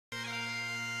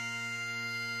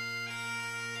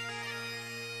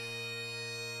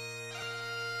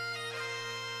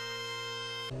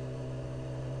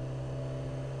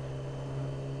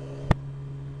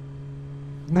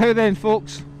Now then,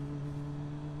 folks,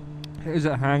 how's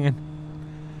it hanging?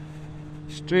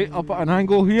 Straight up at an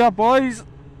angle here, boys.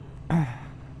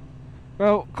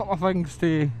 Well, a couple of things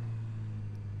to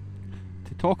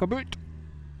talk about.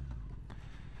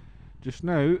 Just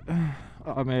now,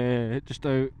 I'm just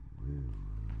out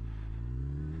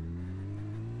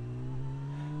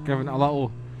giving it a little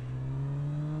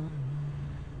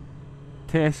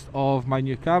test of my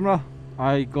new camera.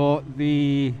 I got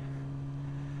the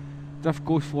Drift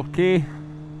Ghost 4K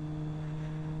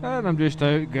and I'm just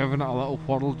out giving it a little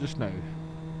whirl just now.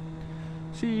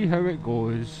 See how it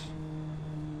goes.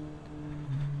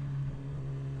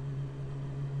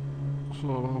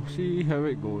 So see how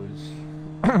it goes.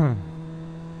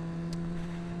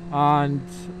 And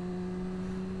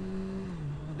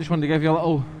just wanted to give you a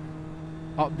little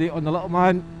update on the little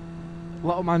man.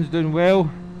 Little man's doing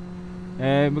well.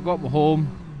 We got him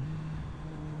home.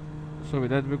 So we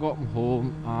did, we got him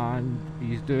home and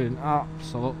he's doing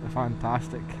absolutely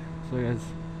fantastic. So he is.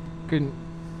 Couldn't,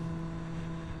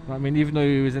 I mean, even though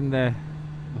he was in the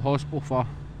hospital for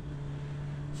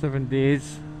 7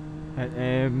 days,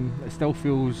 it still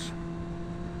feels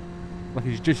like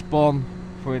he's just born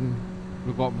when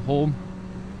we got him home.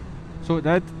 So it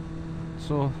did.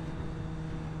 So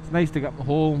it's nice to get him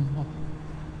home.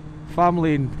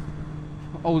 Family and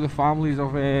all the families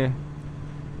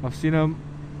I've seen him,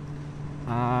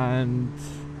 and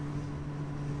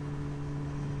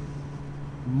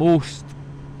most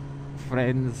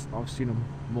friends I've seen him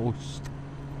most.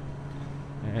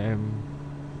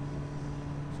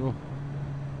 So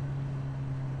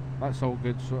that's all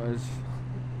good. So it is.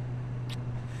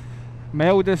 My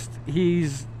eldest,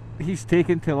 he's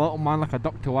taken to the little man like a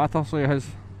duck to water, so he has.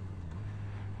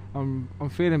 I'm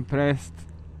fair impressed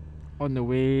on the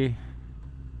way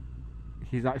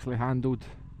he's actually handled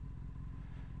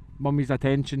mummy's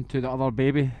attention to the other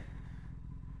baby,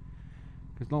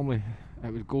 because normally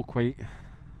it would go quite,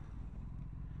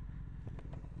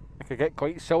 it could get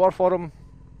quite sour for him.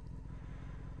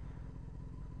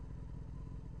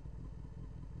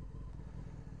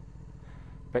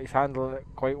 But he's handling it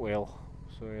quite well.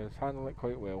 So he's handling it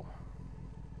quite well.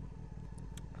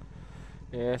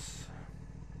 Yes.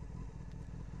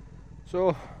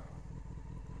 So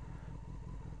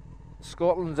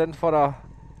Scotland's in for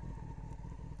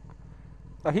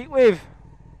a heat wave.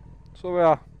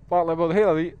 So partly, well, the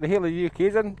whole of the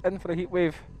UK's in for a heat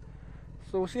wave.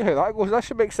 So we'll see how that goes. That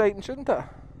should be exciting, shouldn't it?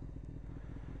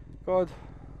 God.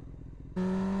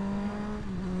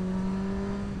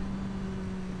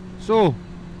 So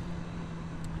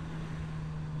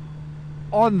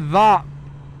on that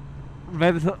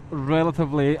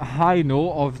relatively high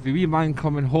note of the wee man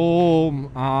coming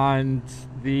home and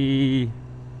the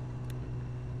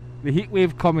heat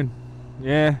wave coming,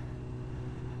 yeah,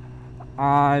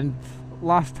 and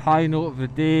last high note of the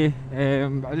day,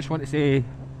 I just want to say,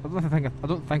 I don't think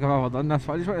I've ever done this,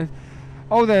 but I just want to,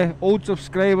 all the old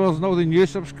subscribers and all the new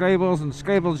subscribers and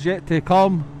subscribers yet to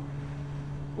come,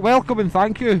 welcome and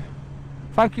thank you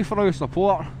for all your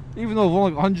support. Even though I've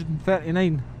only got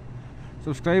 139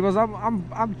 subscribers, I'm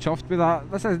chuffed with that.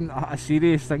 This isn't a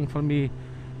serious thing for me.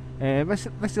 This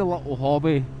is a little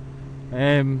hobby.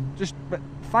 But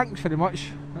thanks very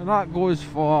much, and that goes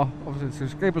for obviously the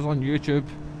subscribers on YouTube,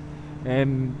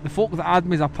 the folk that add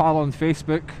me as a pal on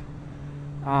Facebook,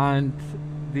 and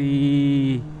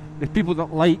the people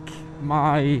that like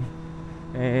my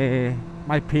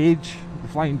my page, the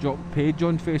Flying Jock page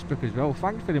on Facebook as well.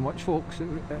 Thanks very much, folks.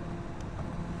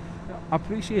 I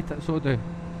appreciate it, so do.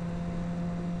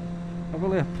 I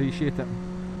really appreciate it.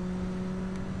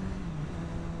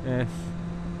 Yes.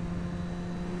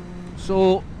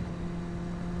 So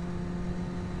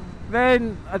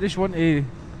then I just want to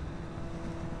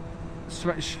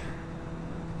switch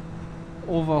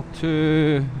over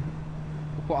to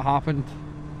what happened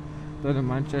down in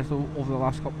Manchester over the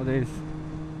last couple of days.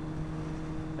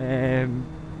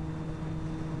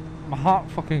 My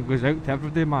heart fucking goes out to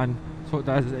everybody, man. So it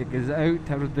does. It goes out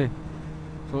to everybody.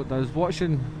 So it does.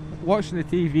 Watching the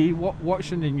TV,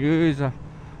 watching the news,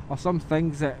 or some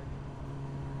things that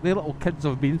the little kids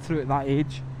have been through at that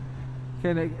age,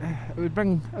 it would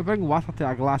bring water to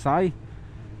a glass eye.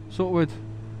 So it would.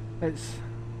 It's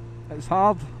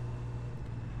hard.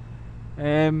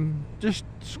 Just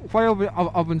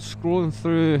while I've been scrolling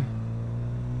through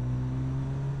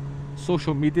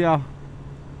social media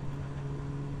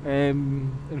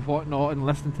and whatnot, and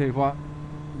listening to what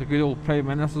the good old Prime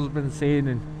Minister's been saying,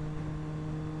 and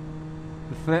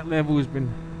the threat level has been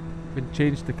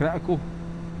changed to critical.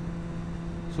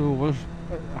 So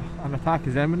an attack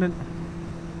is imminent.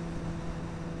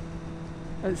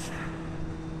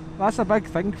 I That's a big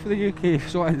thing for the UK,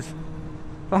 so it is.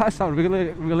 That's a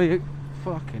really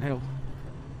fucking hell.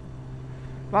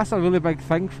 That's a really big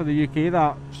thing for the UK,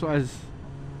 that, so it is.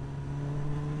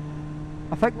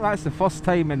 I think that's the first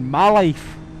time in my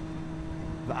life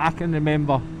that I can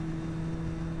remember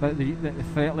that the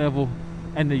threat level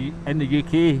in the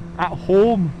UK, at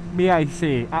home, may I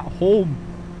say, at home,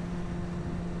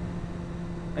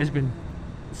 has been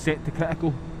set to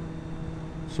critical.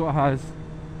 So it has.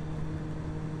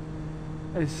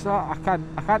 It's I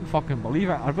can't fucking believe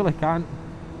it. I really can't.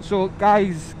 So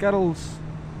guys, girls,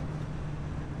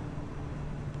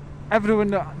 everyone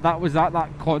that was at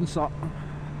that concert,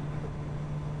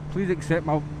 please accept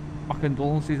my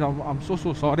condolences. I'm so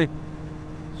sorry.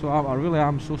 So I really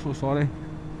am so sorry.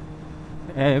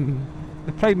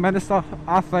 The Prime Minister,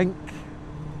 I think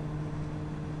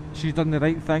she's done the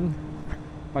right thing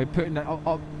by putting it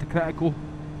up to critical.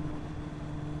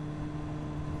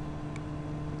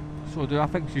 So I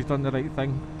think she's done the right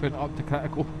thing, putting it up to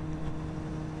critical.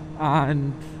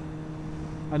 And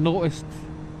I noticed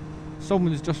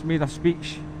someone's just made a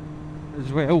speech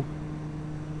as well.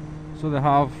 So they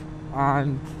have,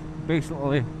 and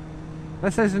basically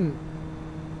this isn't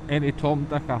any Tom,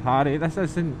 Dick or Harry, this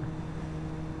isn't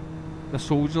the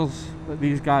soldiers that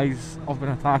these guys have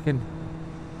been attacking.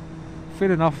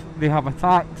 Fair enough, they have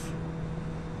attacked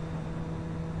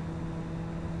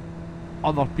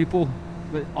other people,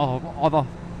 other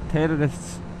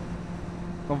terrorists.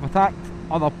 They've attacked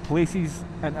other places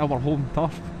in our home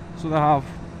turf. So they have,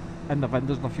 in the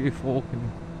windows, and a few folk,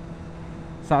 and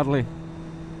sadly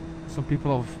some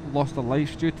people have lost their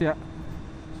lives due to it.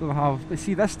 So they have, but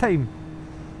see, this time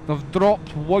they've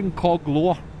dropped one cog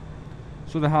lower.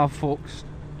 So they have, folks,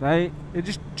 right? You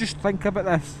just think about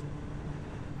this.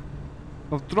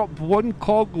 They've dropped one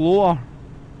cog lower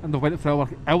and they went for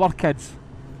our kids.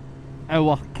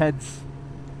 Our kids.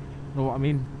 Know what I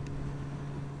mean?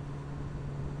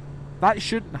 That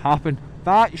shouldn't happen.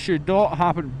 That should not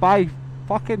happen. By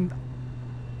fucking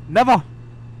never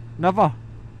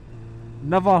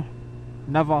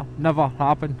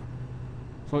happen.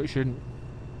 So it shouldn't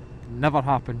never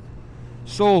happen.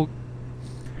 So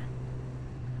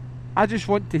I just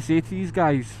want to say to these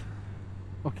guys,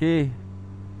 okay,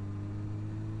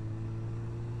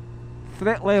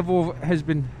 threat level has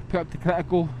been put up to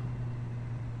critical,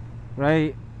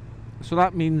 right? So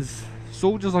that means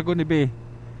soldiers are going to be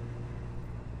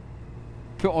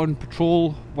put on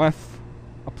patrol with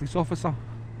a police officer,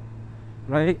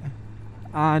 right?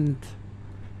 And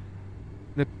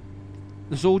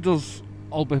the soldiers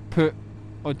will be put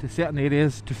onto certain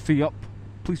areas to free up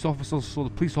police officers, so the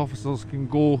police officers can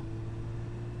go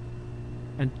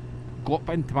up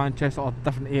into Manchester or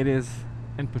different areas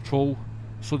in patrol.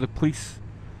 So the police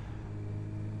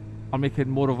are making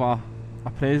more of a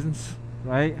presence,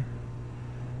 right?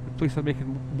 The police are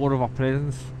making more of a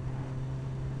presence.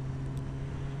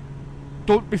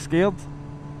 Don't be scared,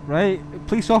 right?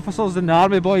 Police officers and the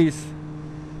army boys,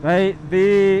 right?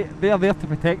 They are there to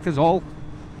protect us all.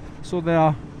 So they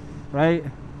are, right?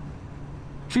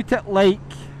 Treat it like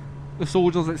the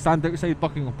soldiers that stand outside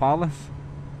Buckingham Palace,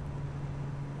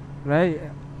 right?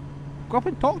 Go up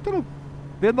and talk to them.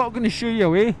 They're not going to shoo you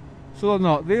away. So they're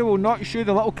not. They will not shoo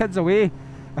the little kids away.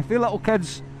 If the little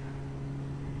kids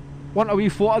want a wee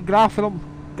photograph of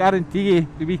them, guarantee you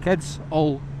the wee kids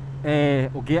will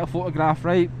get a photograph,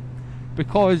 right?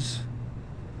 Because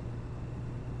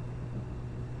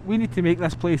we need to make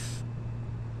this place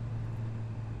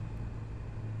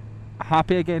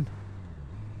happy again.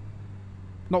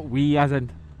 Not we, as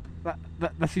in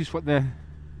this is what the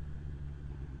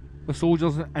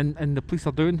soldiers and the police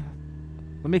are doing.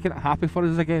 They're making it happy for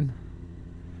us again.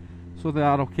 So they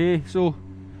are, okay. So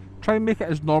try and make it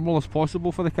as normal as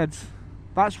possible for the kids.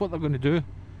 That's what they're going to do.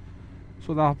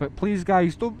 So that, but please,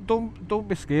 guys, don't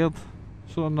be scared.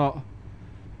 So they're not.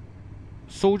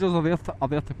 Soldiers are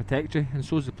there to protect you, and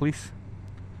so is the police.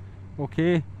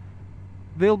 Okay,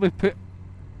 they'll be put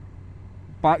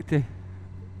back to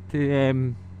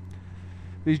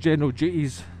these general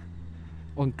duties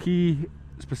on key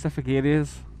specific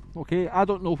areas. Okay, I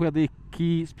don't know where the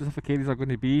key specific areas are going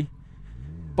to be,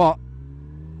 but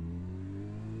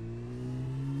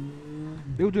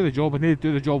they'll do the job, and they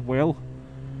do the job well.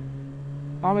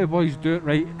 Army boys do it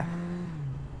right.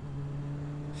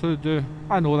 So they do.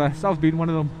 I know this, I've been one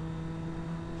of them.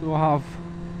 So I have.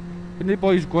 When the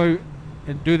boys go out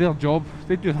and do their job,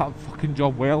 they do that fucking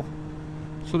job well.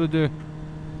 So they do.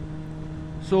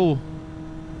 So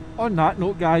on that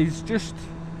note, guys, just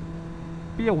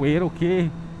be aware, okay?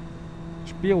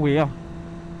 Just be aware.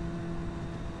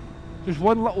 Just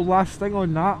one little last thing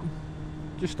on that.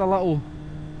 Just a little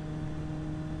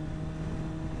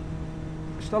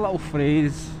just a little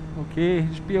phrase, okay?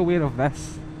 Just be aware of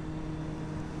this.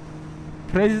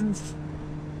 Presence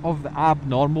of the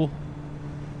abnormal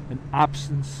and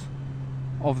absence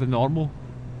of the normal.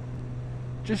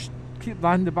 Just keep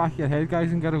that in the back of your head,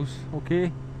 guys and girls,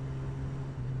 okay?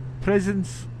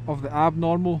 Presence of the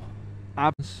abnormal,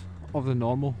 absence of the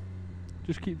normal.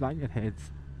 Just keep that in your heads.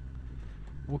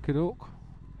 Okie doke.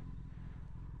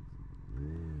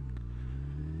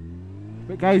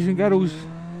 But guys and girls,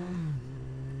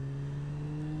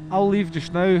 I'll leave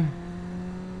just now.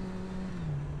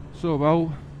 So I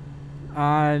will.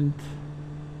 And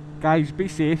guys, be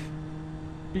safe,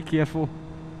 be careful,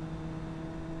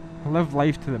 live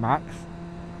life to the max.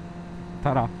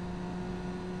 Ta-ra.